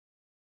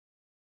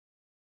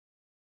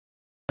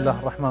بسم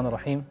الله الرحمن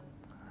الرحيم.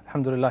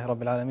 الحمد لله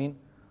رب العالمين،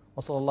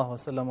 وصلى الله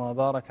وسلم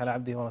وبارك على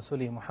عبده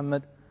ورسوله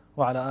محمد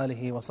وعلى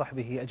آله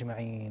وصحبه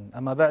أجمعين.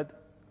 أما بعد،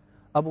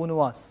 أبو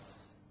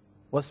نواس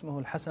واسمه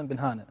الحسن بن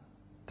هانئ،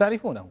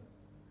 تعرفونه،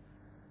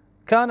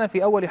 كان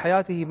في أول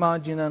حياته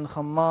ماجنا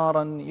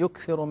خمارا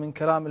يكثر من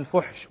كلام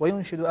الفحش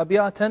وينشد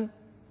أبياتا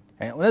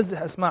يعني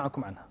أنزه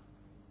أسماعكم عنها،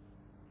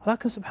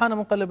 ولكن سبحان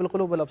مقلب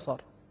القلوب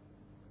والأبصار،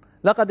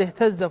 لقد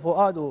اهتز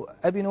فؤاد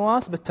أبي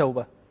نواس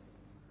بالتوبة،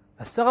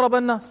 استغرب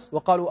الناس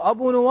وقالوا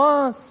أبو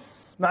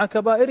نواس مع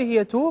كبائره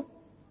يتوب،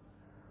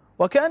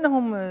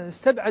 وكأنهم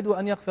استبعدوا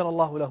أن يغفر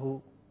الله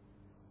له،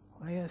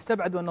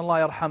 استبعدوا أن الله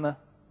يرحمه،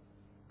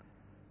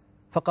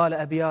 فقال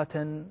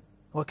أبياتا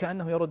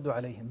وكأنه يرد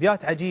عليهم،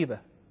 بيات عجيبة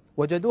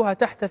وجدوها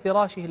تحت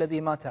فراشه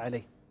الذي مات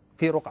عليه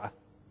في رقعة.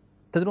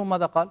 تدرون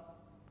ماذا قال؟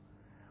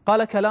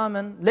 قال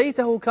كلاما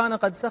ليته كان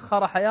قد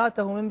سخر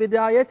حياته من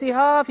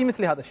بدايتها في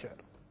مثل هذا الشعر.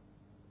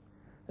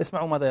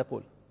 اسمعوا ماذا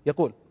يقول.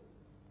 يقول: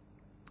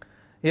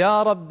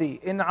 يا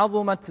ربي إن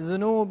عظمت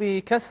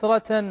ذنوبي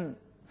كثرة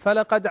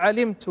فلقد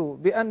علمت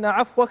بأن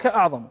عفوك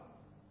أعظم،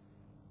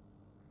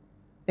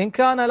 إن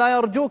كان لا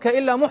يرجوك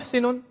إلا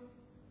محسن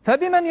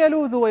فبمن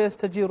يلوذ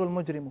ويستجير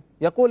المجرم.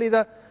 يقول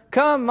إذا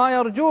كان ما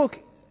يرجوك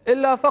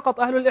إلا فقط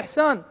أهل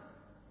الإحسان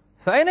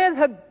فأين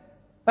يذهب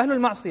أهل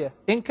المعصية؟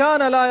 إن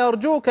كان لا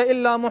يرجوك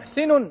إلا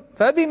محسن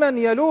فبمن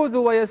يلوذ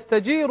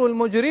ويستجير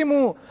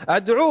المجرم.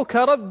 أدعوك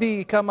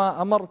ربي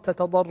كما أمرت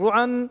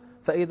تضرعا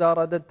فإذا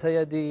رددت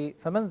يدي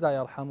فمن ذا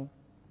يرحم.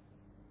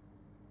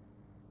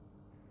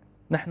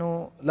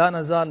 نحن لا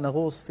نزال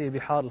نغوص في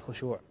بحار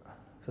الخشوع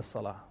في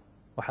الصلاة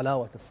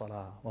وحلاوة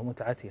الصلاة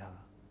ومتعتها،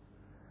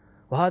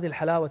 وهذه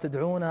الحلاوة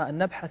تدعونا أن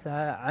نبحث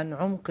عن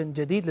عمق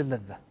جديد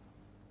للذة.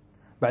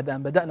 بعد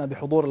أن بدأنا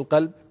بحضور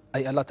القلب،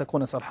 أي أن لا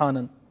تكون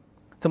سرحانا،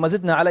 ثم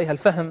زدنا عليها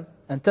الفهم،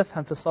 أن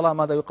تفهم في الصلاة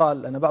ماذا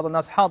يقال، لأن بعض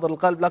الناس حاضر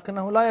القلب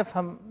لكنه لا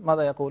يفهم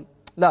ماذا يقول،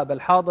 لا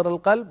بل حاضر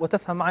القلب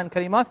وتفهم معا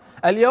الكلمات.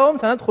 اليوم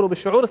سندخل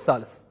بالشعور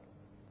الثالث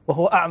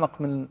وهو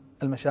أعمق من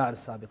المشاعر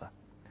السابقة،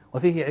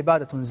 وفيه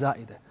عبادة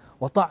زائدة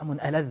وطعم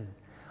ألذ،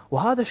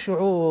 وهذا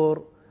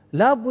الشعور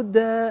لا بد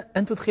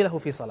أن تدخله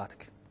في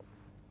صلاتك.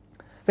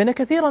 فإن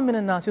كثيرا من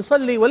الناس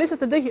يصلي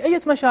وليست لديه أي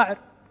مشاعر.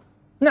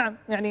 نعم،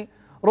 يعني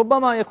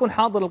ربما يكون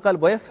حاضر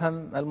القلب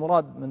ويفهم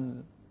المراد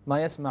من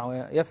ما يسمع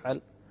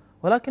ويفعل،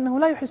 ولكنه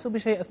لا يحس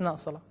بشيء أثناء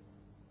الصلاة،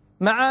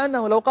 مع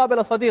أنه لو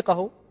قابل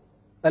صديقه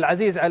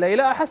العزيز عليه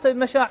لا أحس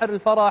بمشاعر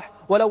الفرح،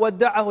 ولو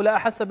ودعه لا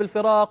أحس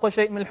بالفراق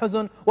وشيء من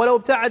الحزن، ولو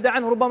ابتعد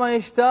عنه ربما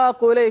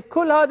يشتاق إليه.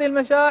 كل هذه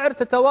المشاعر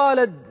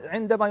تتوالد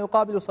عندما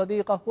يقابل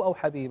صديقه أو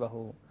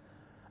حبيبه.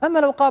 أما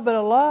لو قابل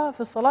الله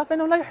في الصلاة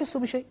فإنه لا يحس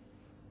بشيء،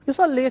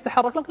 يصلي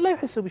يتحرك لكن لا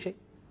يحس بشيء،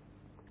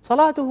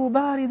 صلاته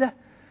باردة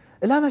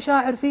لا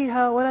مشاعر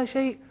فيها ولا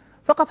شيء،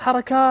 فقط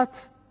حركات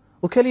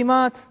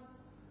وكلمات.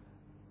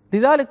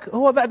 لذلك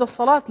هو بعد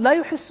الصلاة لا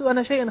يحس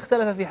أن شيئا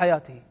اختلف في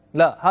حياته.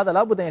 لا، هذا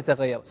لابد أن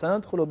يتغير.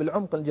 سندخل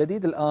بالعمق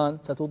الجديد الآن،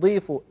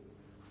 ستضيف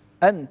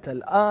أنت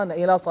الآن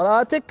إلى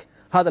صلاتك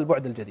هذا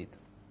البعد الجديد.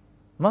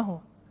 ما هو؟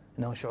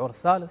 إنه الشعور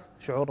الثالث،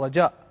 شعور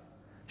رجاء.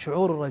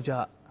 شعور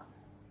الرجاء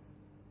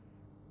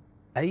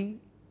أي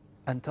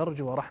أن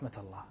ترجو رحمة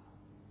الله،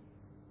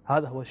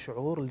 هذا هو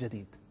الشعور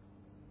الجديد.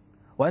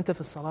 وأنت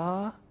في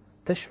الصلاة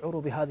تشعر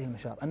بهذه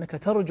المشاعر،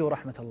 أنك ترجو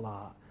رحمة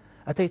الله.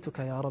 أتيتك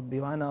يا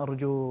ربي وأنا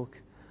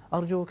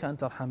أرجوك أن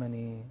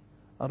ترحمني،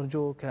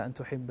 أرجوك أن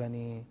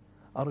تحبني،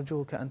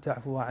 أرجوك أن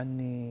تعفو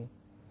عني،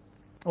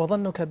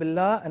 وظنك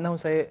بالله أنه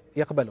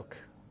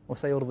سيقبلك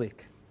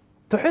وسيرضيك،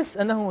 تحس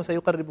أنه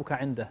سيقربك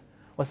عنده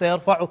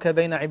وسيرفعك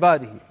بين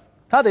عباده.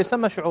 هذا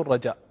يسمى شعور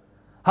رجاء.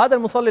 هذا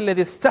المصلي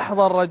الذي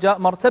استحضر رجاء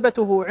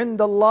مرتبته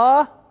عند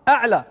الله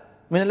أعلى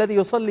من الذي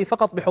يصلي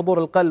فقط بحضور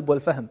القلب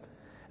والفهم،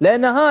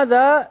 لأن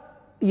هذا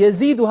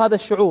يزيد هذا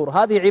الشعور،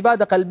 هذه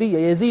عبادة قلبية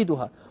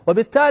يزيدها،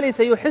 وبالتالي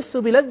سيحس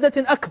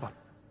بلذة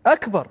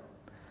أكبر.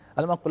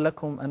 ألم أقل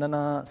لكم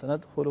أننا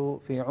سندخل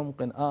في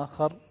عمق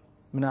آخر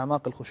من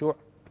أعماق الخشوع؟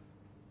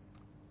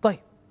 طيب،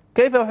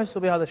 كيف أحس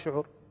بهذا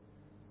الشعور؟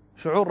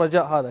 شعور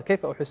رجاء هذا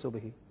كيف أحس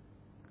به؟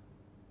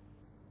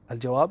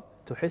 الجواب: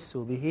 تحس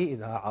به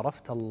إذا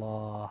عرفت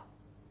الله،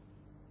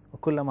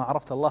 وكلما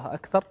عرفت الله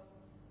أكثر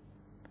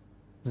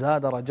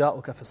زاد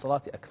رجاؤك في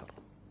الصلاة أكثر.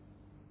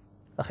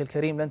 أخي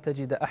الكريم، لن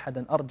تجد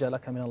أحدا أرجى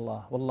لك من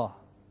الله، والله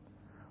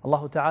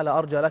الله تعالى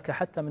أرجى لك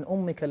حتى من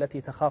أمك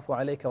التي تخاف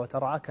عليك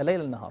وترعاك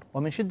ليل النهار.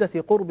 ومن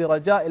شدة قرب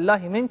رجاء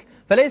الله منك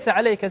فليس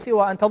عليك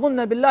سوى أن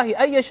تظن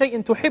بالله أي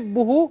شيء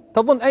تحبه،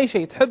 تظن أي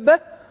شيء تحبه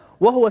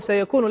وهو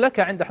سيكون لك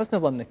عند حسن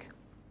ظنك.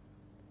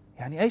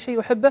 يعني أي شيء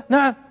يحبه،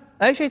 نعم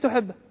أي شيء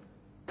تحبه.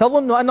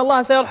 تظن أن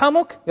الله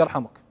سيرحمك،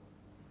 يرحمك.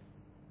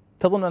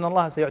 تظن أن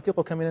الله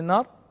سيعتقك من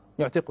النار،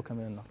 يعتقك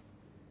من النار.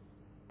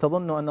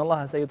 تظن أن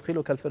الله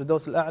سيدخلك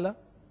الفردوس الأعلى،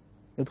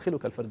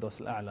 يدخلك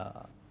الفردوس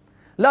الأعلى.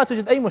 لا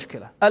توجد أي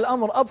مشكلة،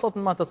 الأمر أبسط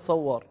مما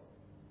تتصور.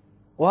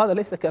 وهذا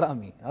ليس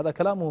كلامي، هذا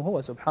كلامه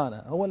هو سبحانه،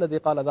 هو الذي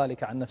قال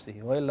ذلك عن نفسه،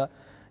 وإلا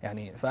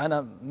يعني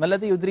فأنا ما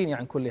الذي يدريني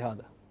عن كل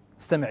هذا؟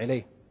 استمع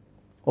إليه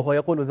وهو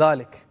يقول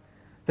ذلك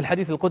في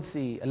الحديث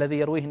القدسي الذي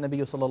يرويه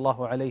النبي صلى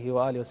الله عليه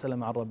وآله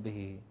وسلم عن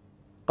ربه.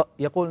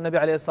 يقول النبي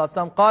عليه الصلاة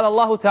والسلام قال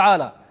الله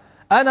تعالى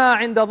أنا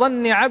عند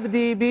ظن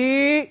عبدي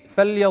بي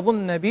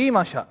فليظن بي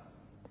ما شاء.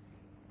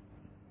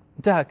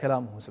 انتهى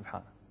كلامه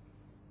سبحانه.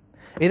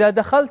 إذا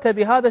دخلت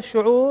بهذا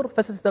الشعور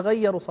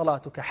فستتغير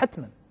صلاتك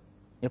حتما.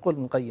 يقول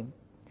ابن القيم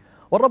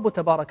والرب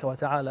تبارك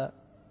وتعالى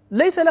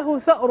ليس له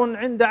ثأر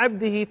عند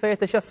عبده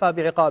فيتشفى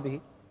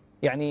بعقابه.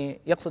 يعني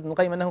يقصد ابن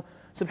القيم أنه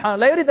سبحانه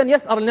لا يريد أن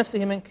يثأر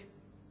لنفسه منك.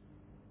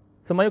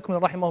 ثم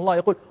يكمل رحمه الله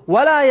يقول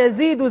ولا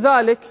يزيد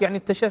ذلك، يعني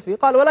التشفي،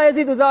 قال ولا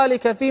يزيد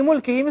ذلك في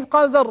ملكه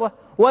مثقال ذرة،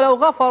 ولو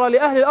غفر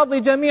لأهل الأرض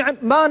جميعا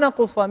ما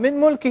نقص من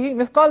ملكه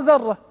مثقال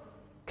ذرة.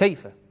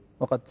 كيف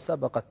وقد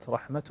سبقت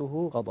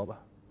رحمته غضبه،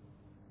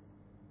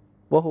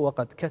 وهو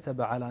قد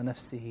كتب على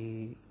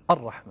نفسه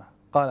الرحمة.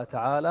 قال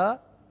تعالى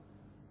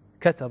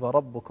كتب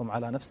ربكم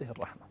على نفسه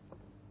الرحمة.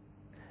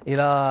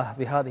 إله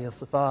بهذه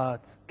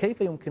الصفات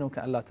كيف يمكنك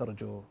أن لا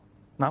ترجو؟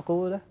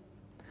 معقولة؟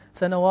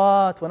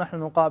 سنوات ونحن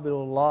نقابل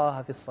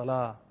الله في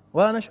الصلاة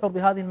ولا نشعر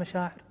بهذه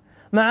المشاعر،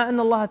 مع أن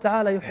الله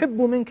تعالى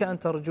يحب منك أن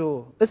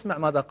ترجوه. اسمع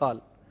ماذا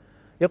قال.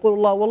 يقول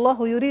الله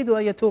والله يريد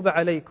أن يتوب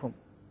عليكم،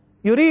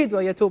 يريد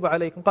أن يتوب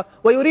عليكم. قال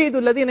ويريد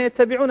الذين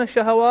يتبعون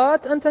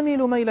الشهوات أن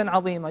تميلوا ميلا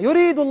عظيما،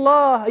 يريد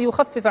الله أن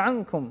يخفف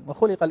عنكم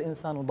وخلق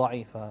الإنسان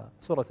ضعيفا.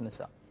 سورة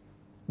النساء.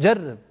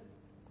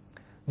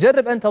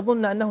 جرب أن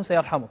تظن أنه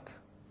سيرحمك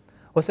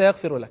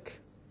وسيغفر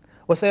لك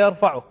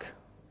وسيرفعك.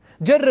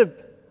 جرب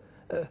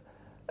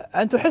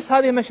أن تحس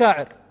هذه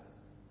المشاعر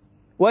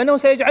وأنه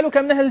سيجعلك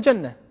من أهل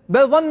الجنة،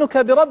 بل ظنك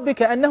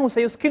بربك أنه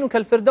سيسكنك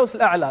الفردوس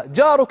الأعلى،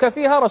 جارك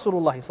فيها رسول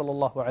الله صلى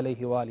الله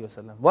عليه وآله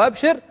وسلم.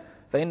 وأبشر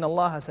فإن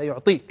الله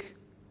سيعطيك،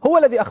 هو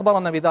الذي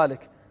أخبرنا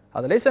بذلك،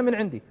 هذا ليس من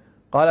عندي.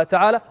 قال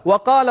تعالى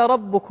وقال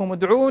ربكم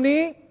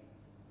ادعوني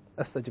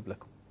أستجب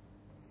لكم.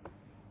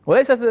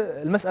 وليست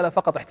المسألة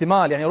فقط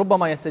احتمال، يعني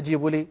ربما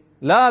يستجيب لي،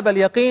 لا بل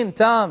يقين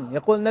تام.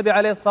 يقول النبي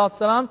عليه الصلاة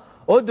والسلام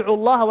ادعوا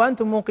الله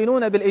وأنتم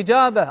موقنون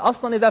بالإجابة،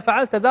 أصلا إذا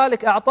فعلت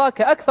ذلك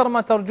أعطاك أكثر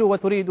ما ترجو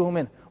وتريده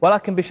منه،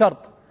 ولكن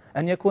بشرط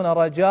أن يكون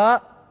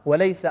رجاء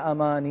وليس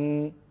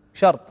أماني.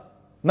 شرط.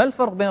 ما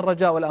الفرق بين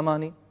الرجاء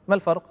والأماني؟ ما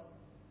الفرق؟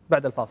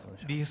 بعد الفاصل إن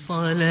شاء الله.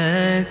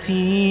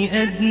 بصلاتي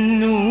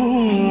أدنو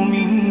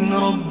من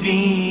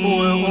ربي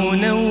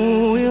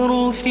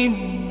وأنور في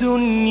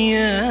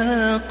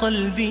الدنيا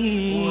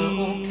قلبي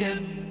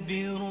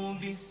وأكبر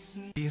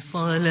باسمي.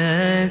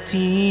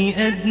 بصلاتي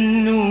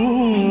أدنو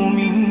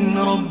من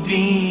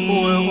ربي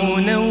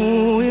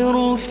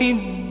وأنور في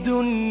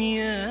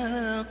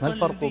الدنيا قلبي. ما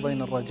الفرق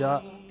بين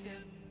الرجاء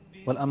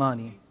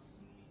والأماني؟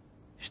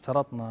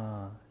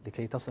 اشترطنا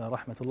لكي تصل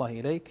رحمة الله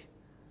إليك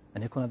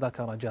أن يكون ذاك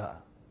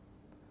رجاء.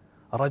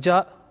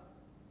 الرجاء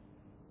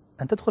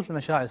أن تدخل في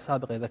المشاعر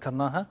السابقة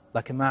ذكرناها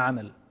لكن مع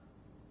عمل.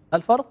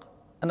 الفرق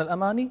أن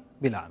الأماني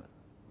بلا عمل،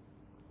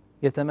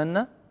 يتمنى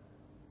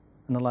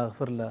أن الله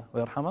يغفر له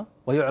ويرحمه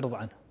ويعرض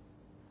عنه.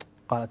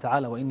 قال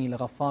تعالى وإني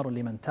لغفار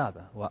لمن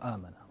تاب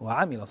وآمن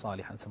وعمل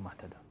صالحا ثم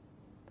اهتدى.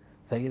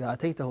 فإذا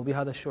أتيته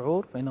بهذا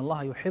الشعور فإن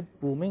الله يحب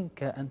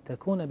منك أن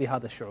تكون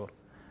بهذا الشعور،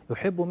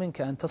 يحب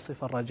منك أن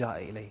تصف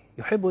الرجاء إليه،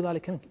 يحب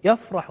ذلك منك،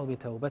 يفرح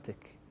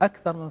بتوبتك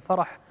أكثر من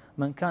فرح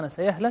من كان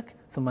سيهلك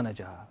ثم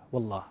نجا.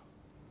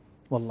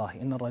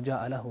 والله إن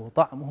الرجاء له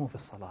طعمه في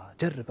الصلاة.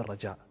 جرب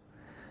الرجاء،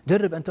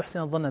 جرب أن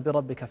تحسن الظن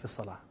بربك في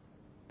الصلاة.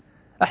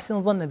 أحسن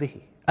الظن به.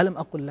 ألم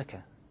أقل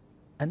لك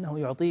أنه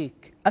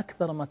يعطيك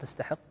أكثر ما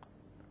تستحق،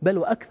 بل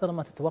وأكثر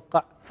ما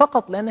تتوقع،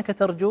 فقط لأنك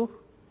ترجوه؟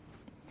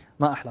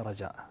 ما أحلى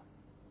رجاء.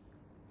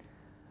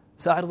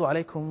 سأعرض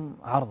عليكم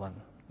عرضا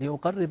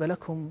لأقرب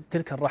لكم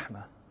تلك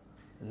الرحمة،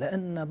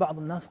 لأن بعض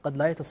الناس قد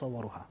لا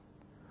يتصورها.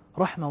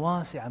 رحمة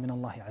واسعة من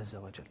الله عز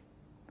وجل.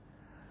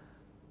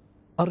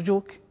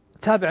 أرجوك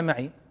تابع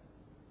معي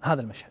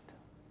هذا المشهد.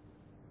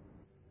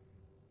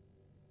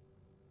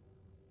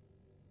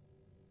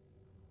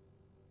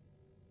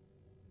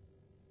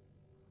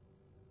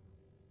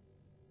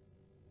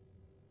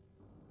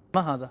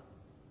 ما هذا؟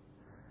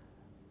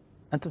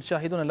 أنتم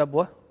تشاهدون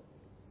لبوة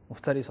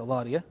مفترسة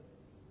ضارية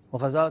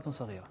وغزالة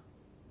صغيرة،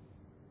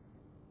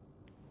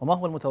 وما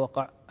هو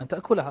المتوقع؟ أن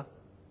تأكلها.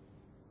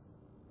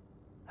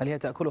 هل هي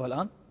تأكلها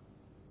الآن؟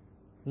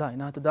 لا،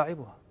 إنها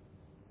تداعبها.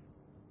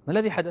 ما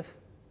الذي حدث؟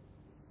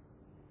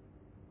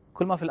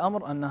 كل ما في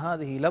الأمر أن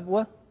هذه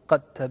لبوة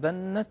قد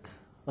تبنت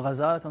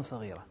غزالة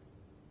صغيرة،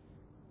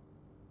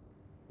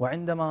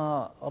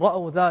 وعندما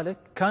رأوا ذلك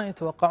كانوا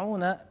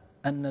يتوقعون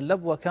أن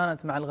اللبوة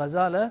كانت مع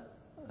الغزالة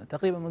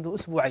تقريبا منذ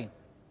أسبوعين،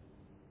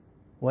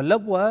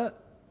 واللبوة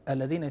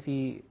الذين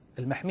في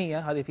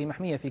المحمية، هذه في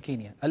محمية في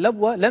كينيا،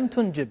 اللبوة لم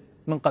تنجب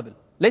من قبل،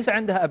 ليس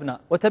عندها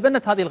أبناء،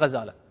 وتبنت هذه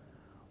الغزالة،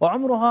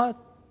 وعمرها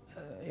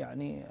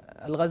يعني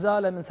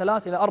الغزالة من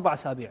 3 إلى 4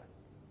 أسابيع.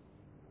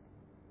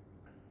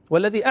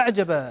 والذي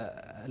أعجب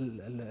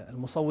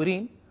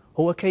المصورين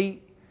هو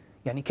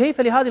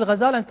كيف لهذه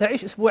الغزالة أن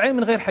تعيش أسبوعين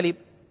من غير حليب.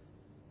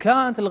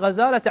 كانت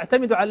الغزالة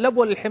تعتمد على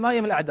اللبوة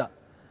للحماية من الأعداء،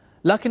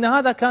 لكن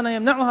هذا كان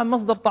يمنعها من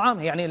مصدر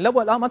طعامها. يعني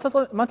اللبوة الآن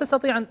ما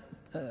تستطيع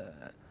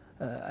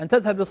أن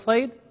تذهب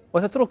للصيد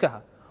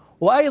وتتركها،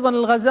 وأيضا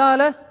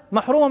الغزالة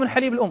محرومة من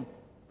حليب الأم.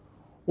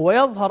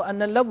 ويظهر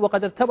أن اللبوة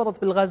قد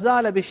ارتبطت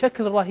بالغزالة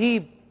بشكل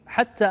رهيب،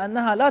 حتى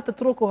أنها لا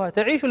تتركها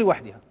تعيش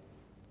لوحدها.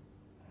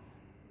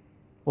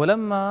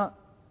 ولما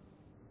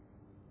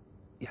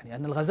يعني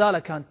أن الغزالة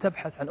كانت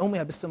تبحث عن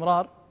أمها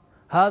باستمرار،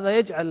 هذا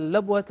يجعل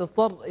اللبوة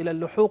تضطر إلى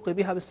اللحوق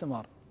بها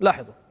باستمرار.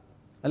 لاحظوا،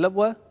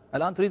 اللبوة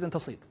الآن تريد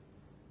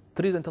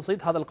أن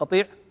تصيد هذا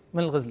القطيع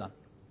من الغزلان،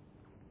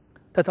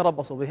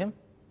 تتربص بهم،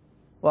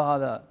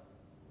 وهذا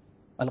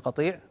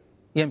القطيع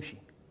يمشي،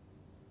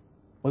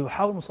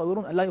 ويحاول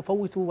المصورون أن لا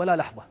يفوتوا ولا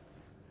لحظة.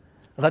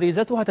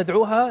 غريزتها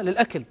تدعوها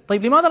للأكل.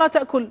 طيب لماذا لا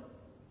تأكل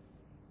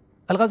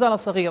الغزالة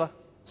الصغيرة؟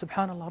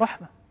 سبحان الله،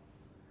 رحمة.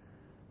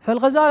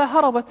 فالغزالة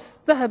هربت،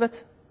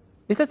 ذهبت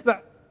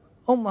لتتبع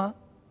أمها.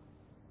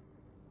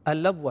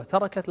 اللبوة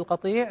تركت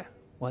القطيع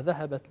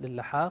وذهبت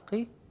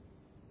للحاق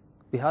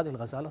بهذه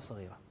الغزالة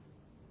الصغيرة.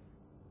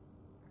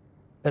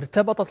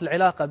 ارتبطت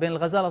العلاقة بين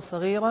الغزالة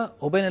الصغيرة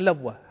وبين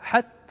اللبوة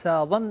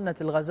حتى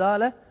ظنت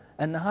الغزالة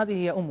أن هذه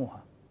هي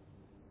أمها.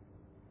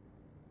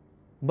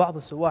 بعض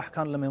السواح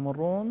كانوا لما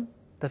يمرون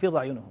تفيض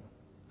أعينهم.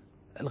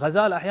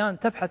 الغزالة أحيانا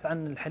تبحث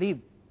عن الحليب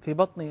في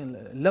بطن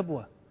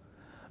اللبوة،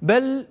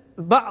 بل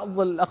بعض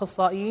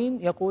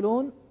الأخصائيين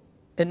يقولون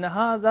إن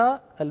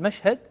هذا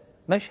المشهد،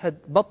 مشهد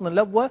بطن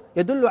اللبوة،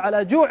 يدل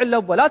على جوع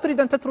اللبوة، لا تريد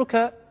أن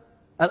تترك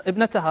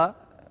ابنتها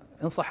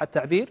إن صح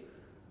التعبير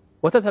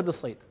وتذهب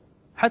للصيد،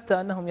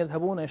 حتى أنهم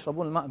يذهبون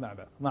يشربون الماء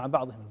مع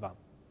بعضهم البعض.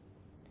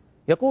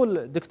 يقول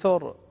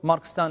الدكتور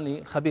مارك ستانلي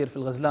الخبير في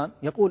الغزلان،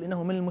 يقول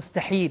إنه من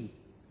المستحيل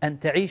أن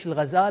تعيش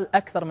الغزال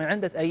أكثر من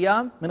عدة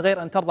أيام من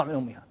غير أن ترضع من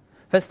أمها،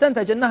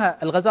 فاستنتج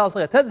أنها الغزالة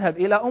الصغيرة تذهب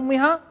إلى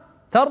أمها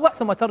ترضع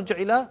ثم ترجع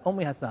إلى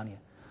أمها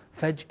الثانية.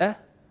 فجأة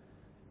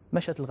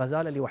مشت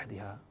الغزالة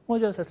لوحدها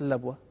وجلست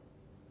اللبوة،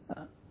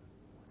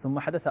 ثم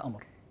حدث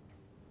أمر.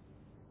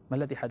 ما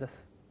الذي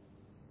حدث؟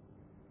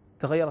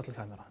 تغيرت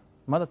الكاميرا.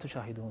 ماذا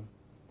تشاهدون؟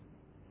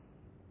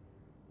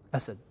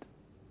 أسد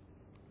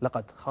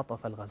لقد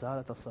خطف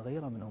الغزالة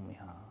الصغيرة من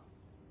أمها،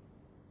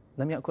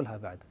 لم يأكلها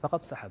بعد،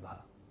 فقد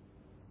سحبها.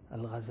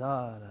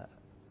 الغزالة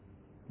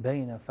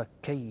بين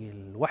فكي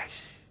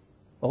الوحش،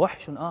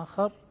 ووحش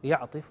آخر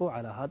يعطف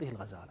على هذه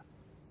الغزالة،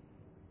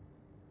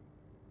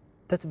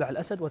 تتبع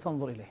الأسد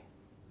وتنظر إليه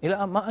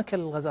إلى أن ما أكل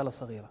الغزالة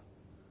الصغيرة،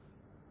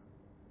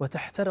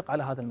 وتحترق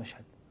على هذا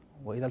المشهد.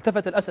 وإذا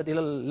التفت الأسد إلى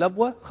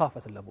اللبوة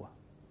خافت اللبوة،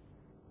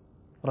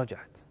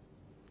 رجعت،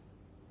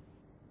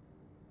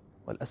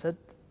 والأسد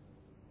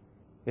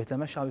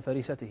يتمشى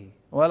بفريسته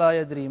ولا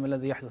يدري ما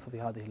الذي يحدث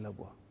في هذه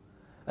اللبوة.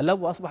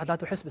 اللبوة أصبحت لا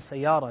تحس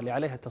بالسيارة اللي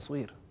عليها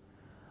التصوير،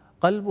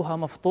 قلبها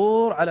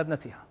مفطور على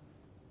ابنتها.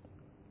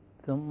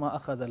 ثم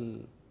أخذ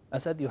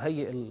الأسد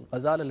يهيئ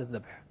الغزالة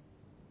للذبح،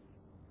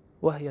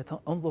 وهي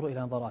انظروا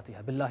إلى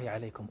نظراتها، بالله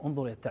عليكم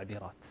انظروا إلى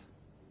التعبيرات،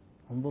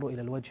 انظروا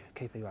إلى الوجه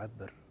كيف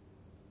يعبر.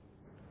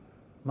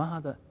 ما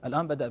هذا؟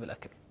 الآن بدأ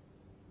بالأكل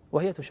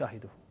وهي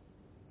تشاهده،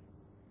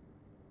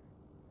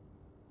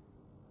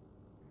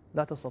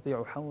 لا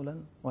تستطيع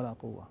حولا ولا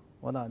قوة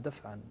ولا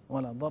دفعا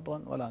ولا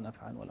ضرا ولا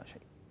نفعا ولا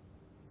شيء.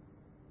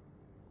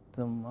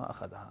 ثم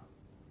أخذها.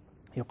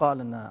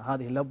 يقال أن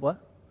هذه اللبوة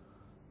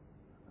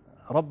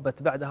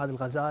ربت بعد هذه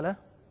الغزالة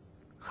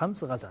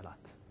 5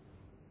 غزالات،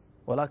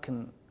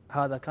 ولكن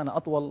هذا كان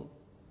أطول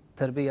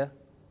تربية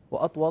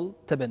وأطول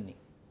تبني،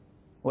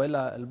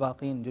 وإلا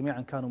الباقين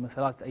جميعا كانوا من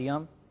 3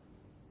 أيام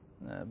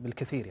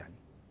بالكثير. يعني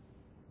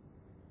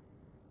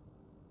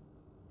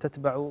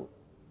تتبع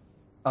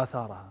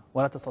آثارها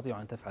ولا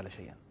تستطيع أن تفعل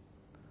شيئا.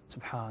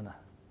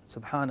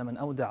 سبحان من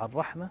أودع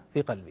الرحمة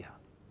في قلبها،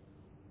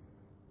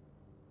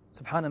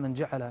 سبحان من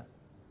جعل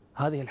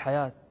هذه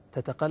الحياة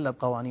تتقلب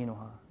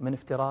قوانينها من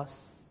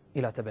افتراس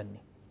إلى تبني.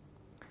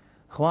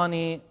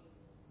 إخواني،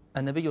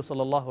 النبي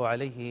صلى الله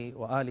عليه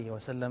وآله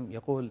وسلم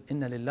يقول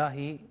إن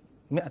لله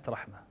 100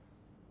 رحمة،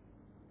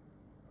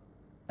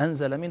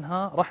 أنزل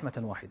منها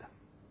رحمة واحدة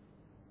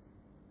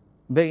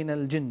بين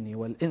الجن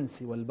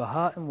والإنس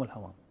والبهائم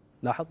والهوام.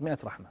 لاحظ 100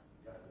 رحمة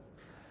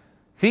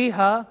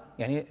فيها،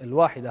 يعني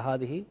الواحدة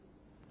هذه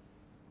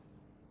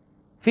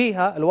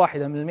فيها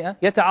الواحدة من 100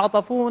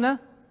 يتعاطفون،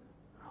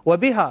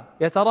 وبها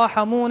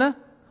يتراحمون،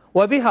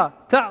 وبها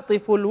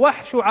تعطف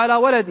الوحش على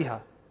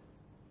ولدها.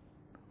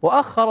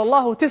 وأخر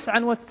الله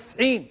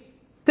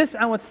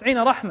 99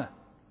 رحمة،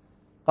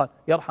 قال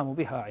يرحم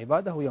بها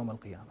عباده يوم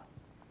القيامة.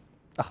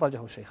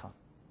 أخرجه الشيخان.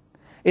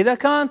 إذا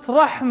كانت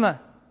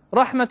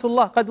رحمة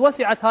الله قد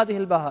وسعت هذه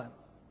البهائم،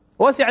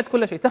 وسعت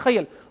كل شيء،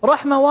 تخيل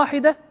رحمة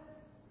واحدة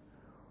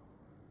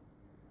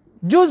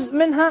جزء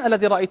منها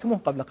الذي رأيتموه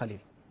قبل قليل،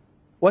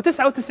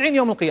 و99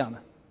 يوم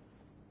القيامة،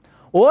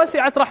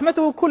 ووسعت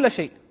رحمته كل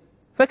شيء،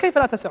 فكيف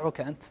لا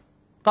تسعك أنت؟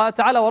 قال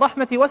تعالى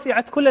ورحمتي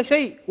وسعت كل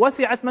شيء،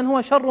 وسعت من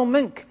هو شر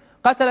منك،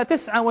 قتل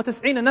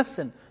 99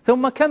 نفسا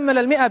ثم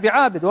كمل 100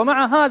 بعابد،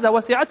 ومع هذا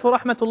وسعته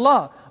رحمة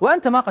الله،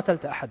 وأنت ما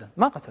قتلت أحدا،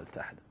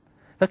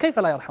 فكيف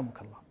لا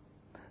يرحمك الله؟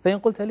 فإن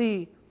قلت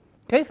لي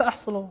كيف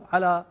أحصل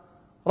على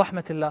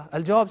رحمة الله؟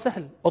 الجواب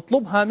سهل،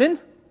 اطلبها منه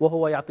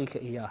وهو يعطيك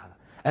إياها.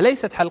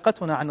 أليست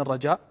حلقتنا عن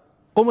الرجاء؟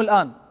 قم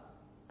الآن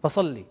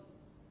فصلي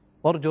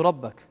وارجو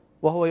ربك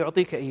وهو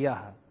يعطيك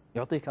إياها،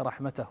 يعطيك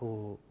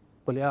رحمته.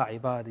 قل يا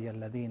عبادي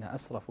الذين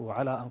أسرفوا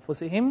على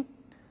أنفسهم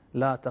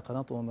لا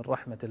تقنطوا من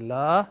رحمة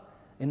الله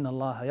إن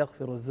الله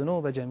يغفر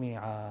الذنوب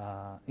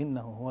جميعا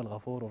إنه هو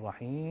الغفور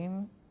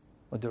الرحيم.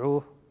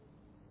 وادعوه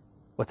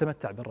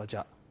وتمتع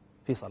بالرجاء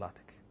في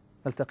صلاتك.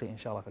 نلتقي إن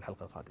شاء الله في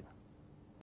الحلقة القادمة.